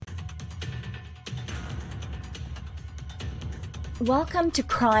Welcome to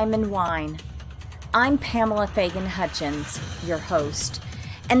Crime and Wine. I'm Pamela Fagan Hutchins, your host,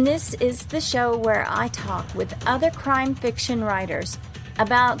 and this is the show where I talk with other crime fiction writers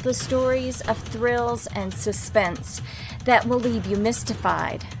about the stories of thrills and suspense that will leave you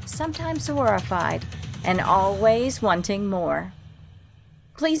mystified, sometimes horrified, and always wanting more.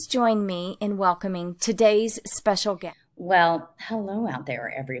 Please join me in welcoming today's special guest. Well, hello out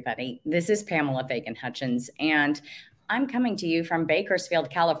there, everybody. This is Pamela Fagan Hutchins, and I'm coming to you from Bakersfield,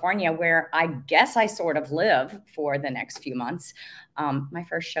 California, where I guess I sort of live for the next few months. My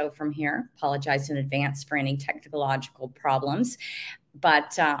first show from here. Apologize in advance for any technological problems.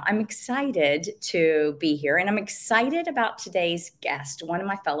 But I'm excited to be here, and I'm excited about today's guest, one of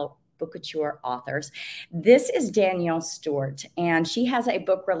my fellow Bookature authors. This is Danielle Stewart, and she has a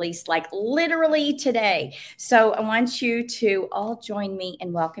book released like literally today. So I want you to all join me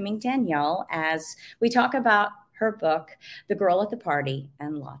in welcoming Danielle as we talk about her book, The Girl at the Party,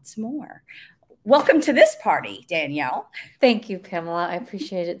 and lots more. Welcome to this party, Danielle. Thank you, Pamela. I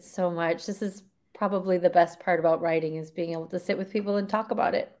appreciate it so much. This is probably the best part about writing, is being able to sit with people and talk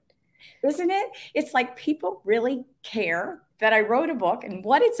about it. Isn't it? It's like people really care that I wrote a book and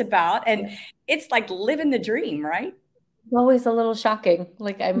what it's about. And it's like living the dream, right? Always a little shocking.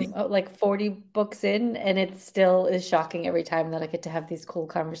 Like I'm like 40 books in, and it still is shocking every time that I get to have these cool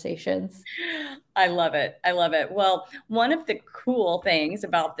conversations. I love it. I love it. Well, one of the cool things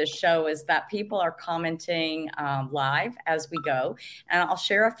about this show is that people are commenting live as we go, and I'll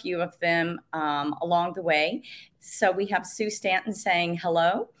share a few of them along the way. So we have Sue Stanton saying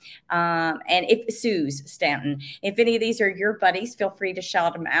hello. And if Sue's Stanton, if any of these are your buddies, feel free to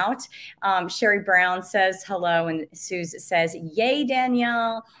shout them out. Sherry Brown says hello, and Sue says, yay,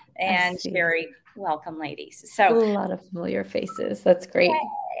 Danielle. And Sherry, welcome, ladies. So a lot of familiar faces. That's great.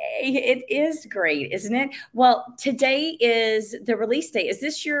 It is great, isn't it? Well, today is the release date. Is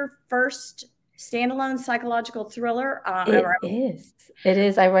this your first standalone psychological thriller? It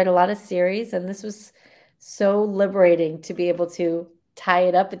is. I write a lot of series, and this was so liberating to be able to tie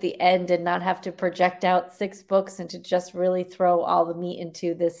it up at the end and not have to project out 6 books and to just really throw all the meat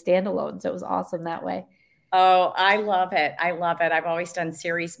into this standalone. So it was awesome that way. Oh, I love it. I love it. I've always done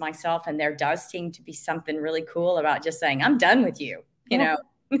series myself, and there does seem to be something really cool about just saying, I'm done with you. You know,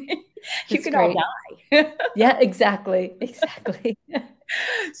 you can all die. Yeah, exactly. Exactly.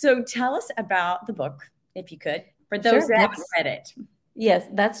 So tell us about the book, if you could, for those that haven't read it. Yes,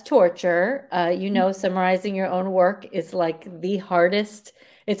 that's torture. Summarizing your own work is like the hardest.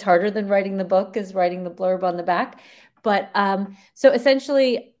 It's harder than writing the book, is writing the blurb on the back. But so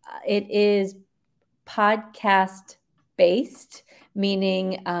essentially it is podcast based,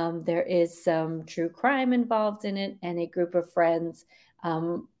 meaning there is some true crime involved in it, and a group of friends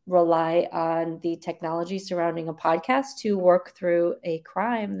rely on the technology surrounding a podcast to work through a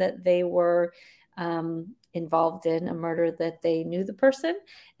crime that they were involved in, a murder that they knew the person.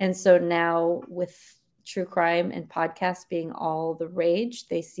 And so now, with true crime and podcasts being all the rage,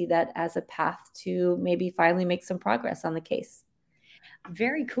 they see that as a path to maybe finally make some progress on the case.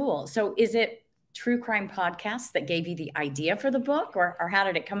 Very cool. So is it true crime podcasts that gave you the idea for the book, or how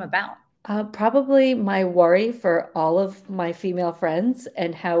did it come about? Probably my worry for all of my female friends,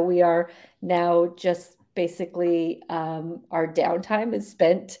 and how we are now just basically our downtime is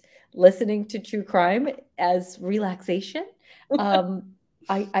spent listening to true crime as relaxation.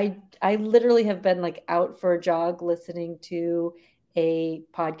 I literally have been like out for a jog listening to a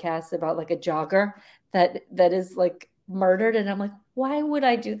podcast about like a jogger that is like murdered, and I'm like, why would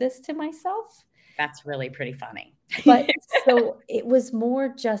I do this to myself? That's really pretty funny. But so it was more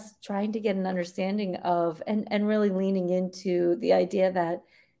just trying to get an understanding of and really leaning into the idea that,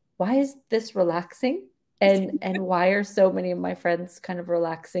 why is this relaxing? And why are so many of my friends kind of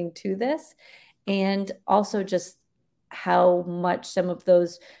relaxing to this? And also just how much some of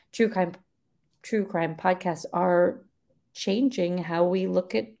those true crime podcasts are changing how we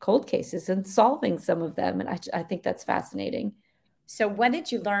look at cold cases and solving some of them. And I think that's fascinating. So what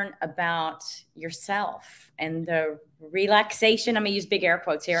did you learn about yourself and the relaxation, I'm going to use big air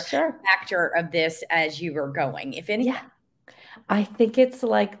quotes here, factor of this as you were going, if anything? Yeah. I think it's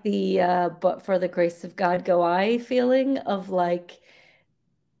like the but for the grace of God go I feeling of like,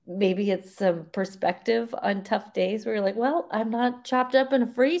 maybe it's some perspective on tough days where you're like, well, I'm not chopped up in a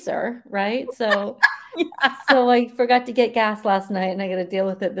freezer, right? So so I forgot to get gas last night and I got to deal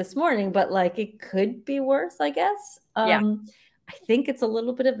with it this morning, but like it could be worse, I guess. I think it's a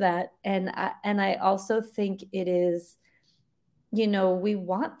little bit of that. And I also think it is, we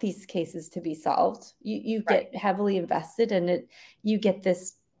want these cases to be solved. You get heavily invested in it. You get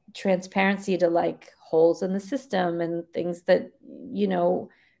this transparency to like holes in the system and things that,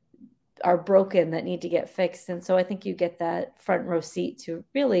 are broken that need to get fixed. And so I think you get that front row seat to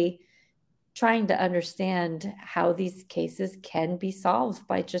really trying to understand how these cases can be solved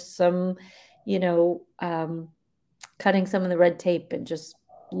by just some, cutting some of the red tape and just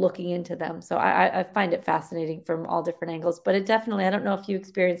looking into them. So I find it fascinating from all different angles, but it definitely, I don't know if you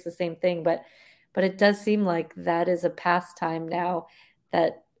experience the same thing, but it does seem like that is a pastime now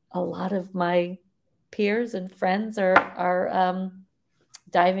that a lot of my peers and friends are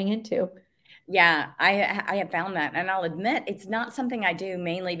diving into. Yeah, I have found that, and I'll admit it's not something I do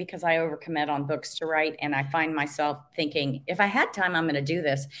mainly because I overcommit on books to write, and I find myself thinking, if I had time, I'm going to do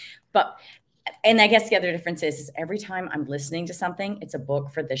this. But and I guess the other difference is every time I'm listening to something, it's a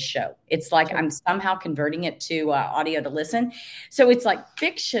book for this show. It's like I'm somehow converting it to audio to listen. So it's like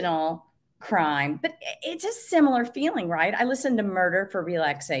fictional crime, but it's a similar feeling, right? I listen to murder for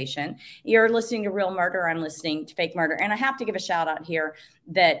relaxation. You're listening to real murder. I'm listening to fake murder. And I have to give a shout out here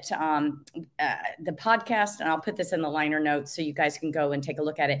that the podcast, and I'll put this in the liner notes so you guys can go and take a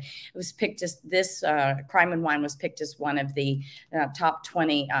look at it. It was picked as this Crime and Wine was picked as one of the top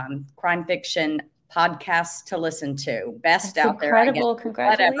 20 crime fiction podcasts to listen to. Best That's out incredible. there.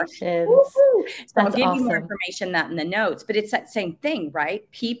 Congratulations. So I'll That's give you more awesome. information that in the notes, but it's that same thing, right?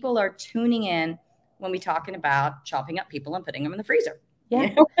 People are tuning in when we're talking about chopping up people and putting them in the freezer. Yeah.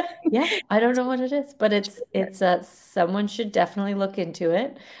 You know? Yeah. I don't know what it is, but it's someone should definitely look into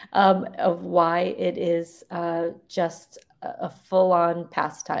it, of why it is just a full-on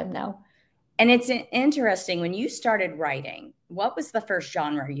pastime now. And it's interesting, when you started writing, what was the first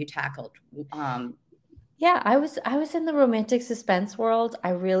genre you tackled? Yeah, I was in the romantic suspense world. I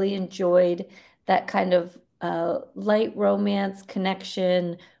really enjoyed that kind of light romance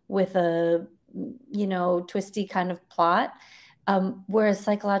connection with a twisty kind of plot. Whereas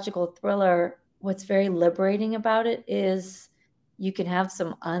psychological thriller, what's very liberating about it is you can have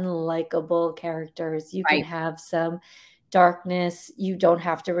some unlikable characters. You can Right. have some darkness. You don't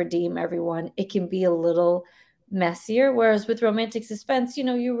have to redeem everyone. It can be a little messier. Whereas with romantic suspense,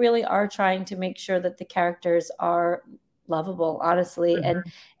 you really are trying to make sure that the characters are lovable, honestly,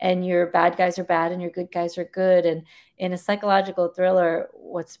 and your bad guys are bad and your good guys are good. And in a psychological thriller,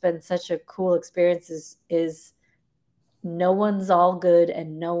 what's been such a cool experience is no one's all good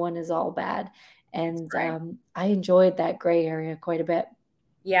and no one is all bad. And I enjoyed that gray area quite a bit.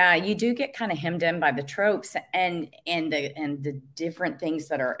 Yeah, you do get kind of hemmed in by the tropes and the different things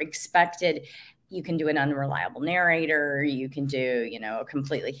that are expected. You can do an unreliable narrator. You can do, a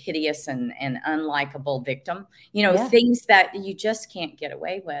completely hideous and unlikable victim, Yeah. things that you just can't get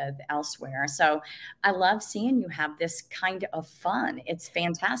away with elsewhere. So I love seeing you have this kind of fun. It's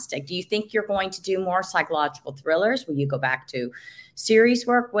fantastic. Do you think you're going to do more psychological thrillers? Will you go back to series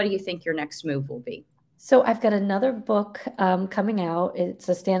work? What do you think your next move will be? So I've got another book coming out. It's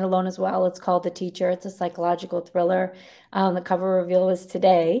a standalone as well. It's called The Teacher. It's a psychological thriller. The cover reveal was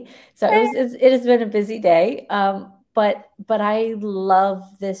today, so it has been a busy day. But I love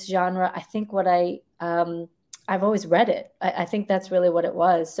this genre. I think I've always read it. I think that's really what it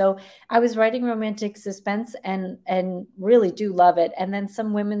was. So I was writing romantic suspense and really do love it. And then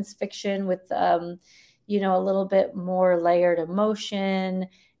some women's fiction with a little bit more layered emotion.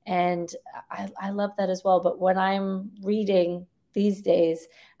 And I love that as well. But when I'm reading these days,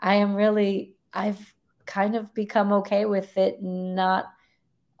 I've kind of become okay with it not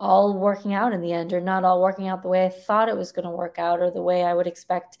all working out in the end, or not all working out the way I thought it was going to work out, or the way I would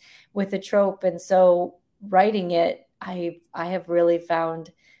expect with a trope. And so writing it, I have really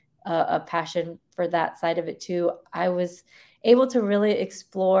found a passion for that side of it too. I was able to really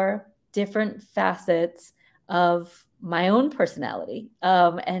explore different facets of my own personality,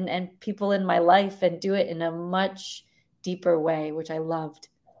 and people in my life, and do it in a much deeper way, which I loved.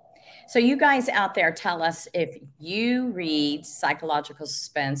 So you guys out there, tell us if you read psychological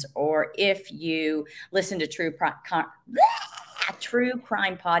suspense or if you listen to true crime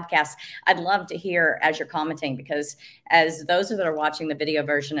podcasts. I'd love to hear as you're commenting, because as those that are watching the video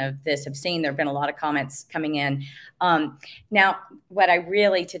version of this have seen, there have been a lot of comments coming in. Now, what I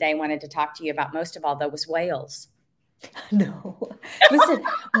really today wanted to talk to you about most of all, though, was whales. No. Listen,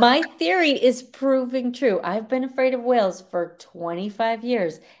 my theory is proving true. I've been afraid of whales for 25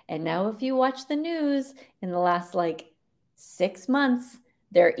 years. And now if you watch the news in the last 6 months,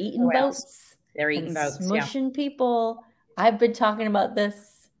 they're eating boats. They're eating boats, smushing people. I've been talking about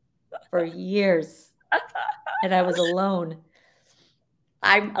this for years. And I was alone.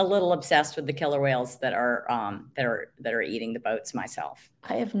 I'm a little obsessed with the killer whales that are eating the boats myself.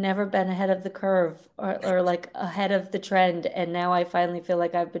 I have never been ahead of the curve or like ahead of the trend. And now I finally feel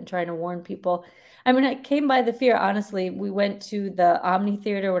like I've been trying to warn people. I mean, I came by the fear, honestly. We went to the Omni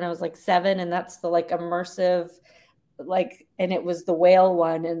Theater when I was like 7, and that's the like immersive, like, and it was the whale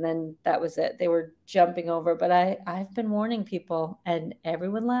one, and then that was it. They were jumping over, but I've been warning people, and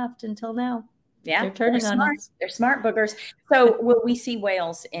everyone laughed until now. Yeah, They're turning on smart. us. They're smart boogers. So will we see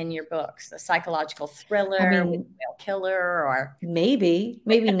whales in your books? A psychological thriller, I mean, with a whale killer, or maybe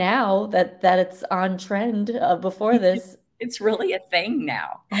now that it's on trend. Before this, it's really a thing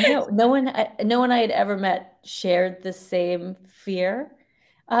now. I know no one I had ever met shared the same fear.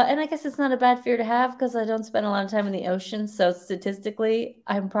 And I guess it's not a bad fear to have because I don't spend a lot of time in the ocean. So statistically,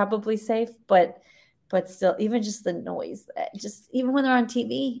 I'm probably safe. But still, even just the noise, just even when they're on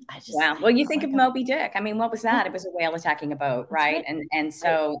TV, Wow. Well, you oh think my of God. Moby Dick. I mean, what was that? It was a whale attacking a boat, right? Right. And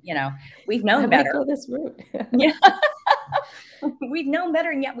so, we've known I might better. go this route. Yeah. We've known better,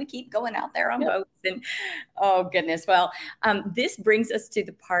 and yet we keep going out there on boats. And oh goodness. Well, this brings us to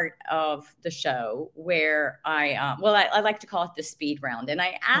the part of the show where I like to call it the speed round. And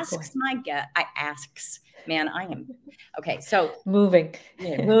I asks my guest, man, I am okay. So moving.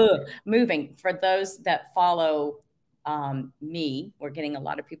 Moving. For those that follow me, we're getting a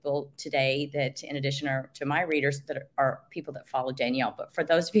lot of people today that, in addition to my readers, that are people that follow Danielle. But for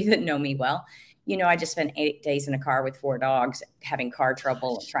those of you that know me well, I just spent 8 days in a car with 4 dogs, having car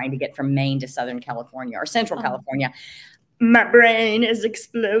trouble, trying to get from Maine to Southern California or Central California. My brain is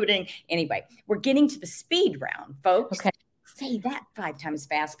exploding. Anyway, we're getting to the speed round, folks. Okay. Say that 5 times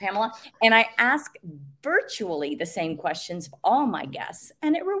fast, Pamela. And I ask virtually the same questions of all my guests,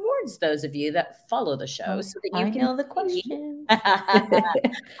 and it rewards those of you that follow the show so that you can know the questions.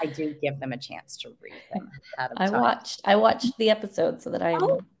 I do give them a chance to read them ahead of time. I watched the episode so that I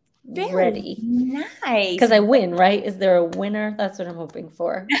am ready. Nice. Because I win, right? Is there a winner? That's what I'm hoping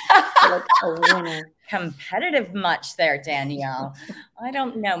for. Like a winner. Competitive much there, Danielle. I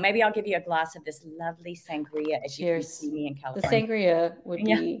don't know. Maybe I'll give you a glass of this lovely sangria as you can see me in California. The sangria would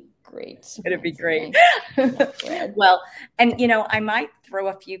be great. It'd be great. Well, and I might throw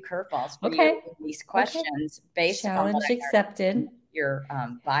a few curveballs for you in these questions based on what accepted. Your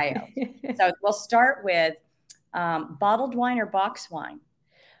bio. So we'll start with bottled wine or box wine.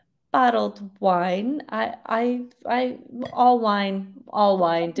 Bottled wine. I all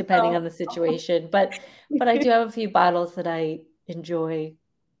wine, depending on the situation. But I do have a few bottles that I enjoy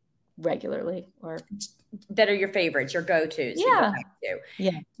regularly, or that are your favorites, your go-tos. Yeah.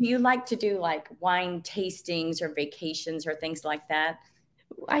 Do you like to do like wine tastings or vacations or things like that?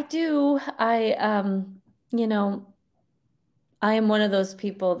 I do. I am one of those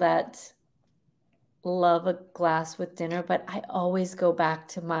people that love a glass with dinner, but I always go back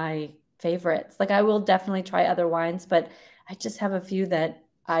to my favorites. Like, I will definitely try other wines, but I just have a few that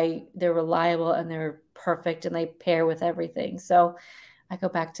they're reliable and they're perfect and they pair with everything. So I go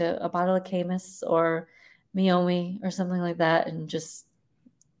back to a bottle of Camus or Meiomi or something like that, and just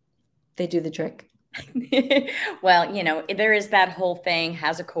they do the trick. Well, there is that whole thing,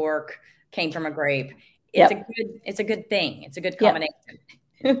 has a cork, came from a grape. It's a good thing. It's a good combination.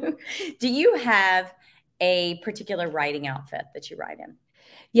 Do you have a particular writing outfit that you write in?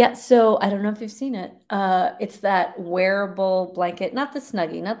 Yeah, so I don't know if you've seen it. It's that wearable blanket, not the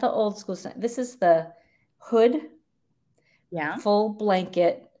Snuggie, not the old school Snuggie. This is the hood, full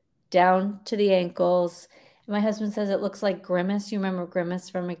blanket down to the ankles. My husband says it looks like Grimace. You remember Grimace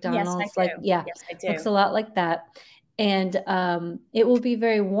from McDonald's? Yes, I do. Looks a lot like that. And it will be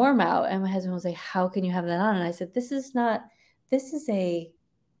very warm out. And my husband was like, "How can you have that on?" And I said, this is a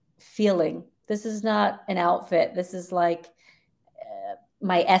feeling. This is not an outfit. This is like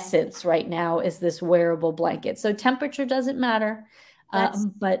my essence right now is this wearable blanket. So temperature doesn't matter,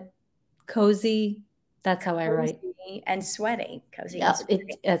 but cozy. That's how I write. And sweaty. Cozy. Yeah,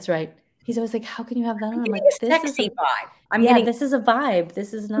 that's right. He's always like, "How can you have that on?" I'm like, "This sexy vibe." This is a vibe.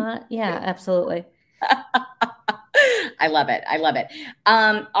 This is not. Yeah, absolutely. I love it.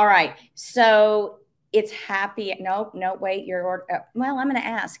 All right. So it's happy. No, wait. Well, I'm going to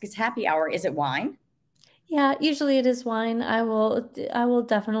ask. It's happy hour. Is it wine? Yeah, usually it is wine. I will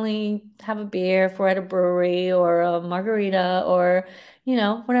definitely have a beer if we're at a brewery, or a margarita, or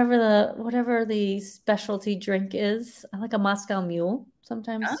whatever the specialty drink is. I like a Moscow Mule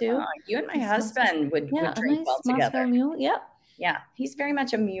sometimes too. You and my husband would drink well together. Moscow Mule. Yeah, he's very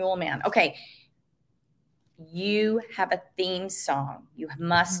much a mule man. Okay. You have a theme song. You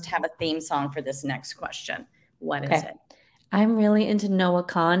must have a theme song for this next question. What is it? I'm really into Noah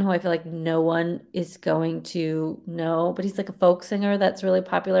Kahn, who I feel like no one is going to know, but he's like a folk singer that's really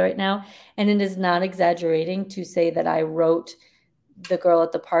popular right now. And it is not exaggerating to say that I wrote The Girl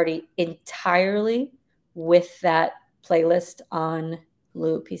at the Party entirely with that playlist on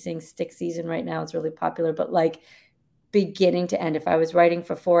loop. He sings Stick Season right now. It's really popular, but like beginning to end, if I was writing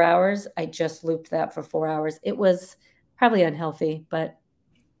for 4 hours, I just looped that for 4 hours. It was probably unhealthy, but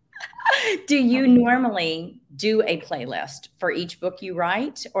Do you normally do a playlist for each book you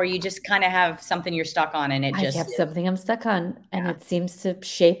write, or you just kind of have something you're stuck on and it I just have is? something I'm stuck on, and Yeah. it seems to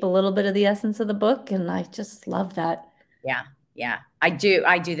shape a little bit of the essence of the book, and I just love that. Yeah, yeah, I do.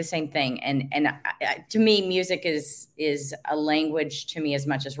 I do the same thing, and to me, music is a language to me as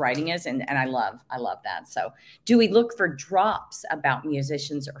much as writing is, and I love that. So, do we look for drops about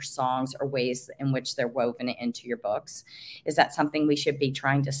musicians or songs or ways in which they're woven into your books? Is that something we should be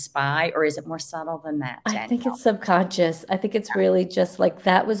trying to spy, or is it more subtle than that, I think Danielle? it's subconscious. I think it's really just like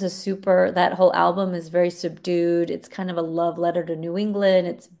that whole album is very subdued. It's kind of a love letter to New England.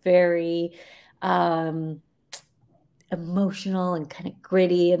 It's very um emotional and kind of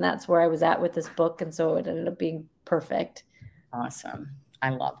gritty, and that's where I was at with this book, and so it ended up being perfect. Awesome,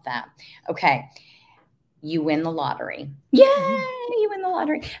 I love that. Okay, you win the lottery. Yay! You win the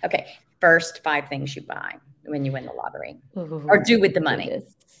lottery. Okay, first 5 things you buy when you win the lottery, or Oh do with the my money.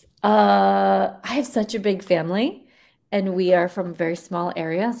 goodness. I have such a big family, and we are from a very small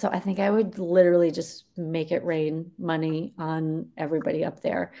area, so I think I would literally just make it rain money on everybody up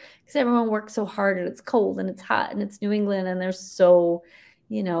there because everyone works so hard and it's cold and it's hot and it's New England and there's so,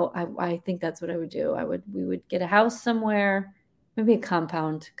 I think that's what I would do. We would get a house somewhere, maybe a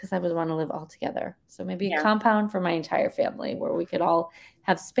compound because I would want to live all together. So maybe a Yeah. compound for my entire family where we could all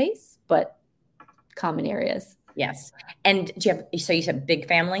have space, but common areas. Yes. And do you have, so you said big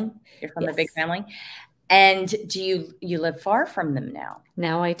family? You're from a big Yes. family? And do you live far from them now?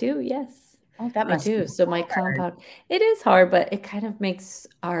 Now I do, yes. Oh, that I must be do. So my hard. compound, it is hard, but it kind of makes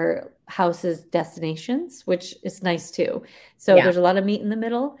our houses destinations, which is nice too. So Yeah, there's a lot of meat in the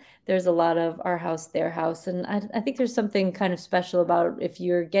middle. There's a lot of our house, their house. And I think there's something kind of special about if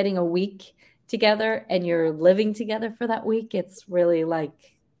you're getting a week together and you're living together for that week, it's really like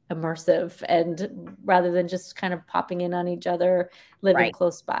immersive and rather than just kind of popping in on each other, living right,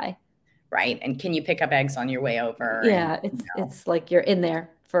 close by. right. And can you pick up eggs on your way over? And Yeah, it's like you're in there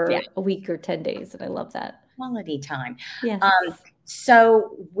yeah, for a week or 10 days, and I love that. quality time. Yes.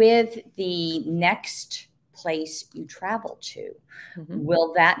 So with the next place you travel to, Mhm.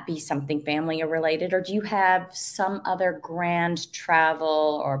 will that be something family related, or do you have some other grand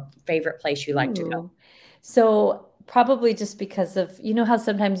travel or favorite place you like to go? Ooh. So probably just because of, how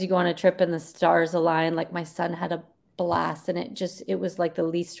sometimes you go on a trip and the stars align, like my son had a blast and it was like the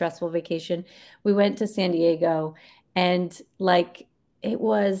least stressful vacation. We went to San Diego and like it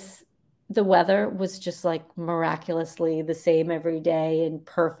was the weather was just like miraculously the same every day and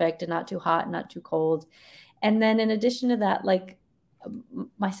perfect and not too hot, not too cold. And then in addition to that, like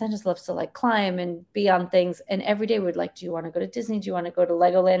my son just loves to like climb and be on things. And every day we'd like, do you want to go to Disney? Do you want to go to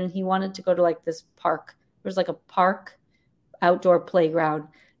Legoland? And he wanted to go to like this park. There's like a park outdoor playground.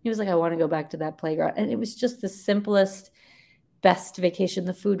 He was like, I want to go back to that playground. And it was just the simplest, best vacation.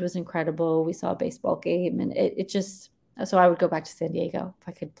 The food was incredible. We saw a baseball game and it just, so I would go back to San Diego. If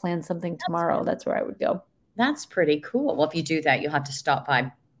I could plan something That's tomorrow, that's where I would go. That's pretty cool. Well, if you do that, you'll have to stop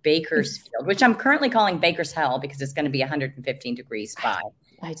by Yes. Bakersfield, which I'm currently calling Baker's Hell because it's going to be 115 degrees by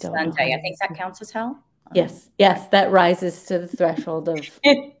I don't know how Sunday. to I think that counts as hell. Yes, yes, that rises to the threshold of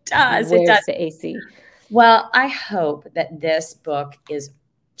It does. It does. where's the AC. Well, I hope that this book is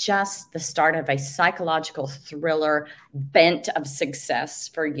just the start of a psychological thriller bent of success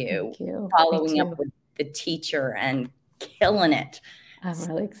for you, Thank you. Me following up too. with The Teacher and killing it. I'm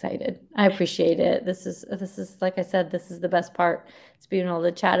really excited. I appreciate it. This is like I said, this is the best part. It's being able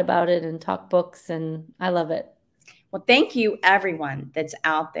to chat about it and talk books and I love it. Well, thank you, everyone that's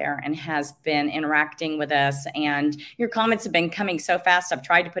out there and has been interacting with us. And your comments have been coming so fast. I've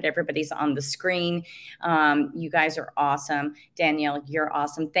tried to put everybody's on the screen. You guys are awesome. Danielle, you're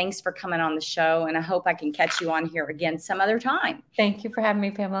awesome. Thanks for coming on the show. And I hope I can catch you on here again some other time. Thank you for having me,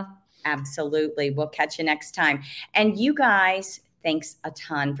 Pamela. Absolutely. We'll catch you next time. And you guys, thanks a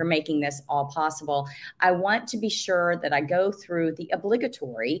ton for making this all possible. I want to be sure that I go through the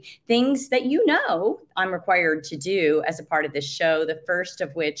obligatory things that I'm required to do as a part of this show. The first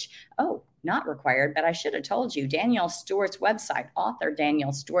of which, not required, but I should have told you, Danielle Stewart's website, author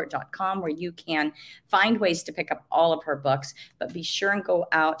daniellestewart.com, where you can find ways to pick up all of her books. But be sure and go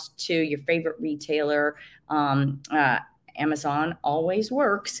out to your favorite retailer. Amazon always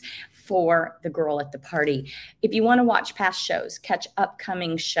works for The Girl at the Party. If you want to watch past shows, catch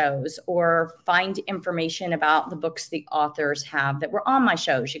upcoming shows, or find information about the books the authors have that were on my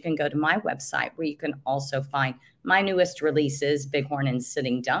shows, you can go to my website, where you can also find my newest releases, Bighorn and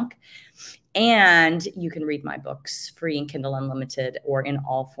Sitting Dunk. And you can read my books free in Kindle Unlimited or in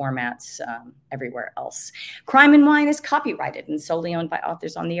all formats everywhere else. Crime and Wine is copyrighted and solely owned by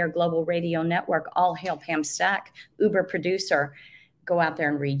authors on the Air Global Radio Network. All hail Pam Stack, Uber producer. Go out there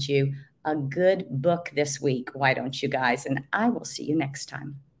and read you a good book this week. Why don't you guys? And I will see you next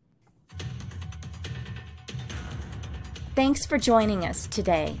time. Thanks for joining us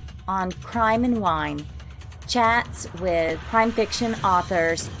today on Crime and Wine, chats with crime fiction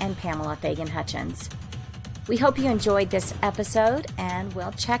authors and Pamela Fagan Hutchins. We hope you enjoyed this episode, and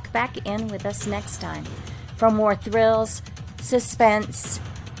we'll check back in with us next time for more thrills, suspense,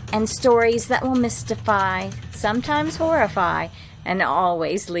 and stories that will mystify, sometimes horrify, and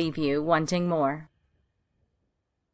always leave you wanting more.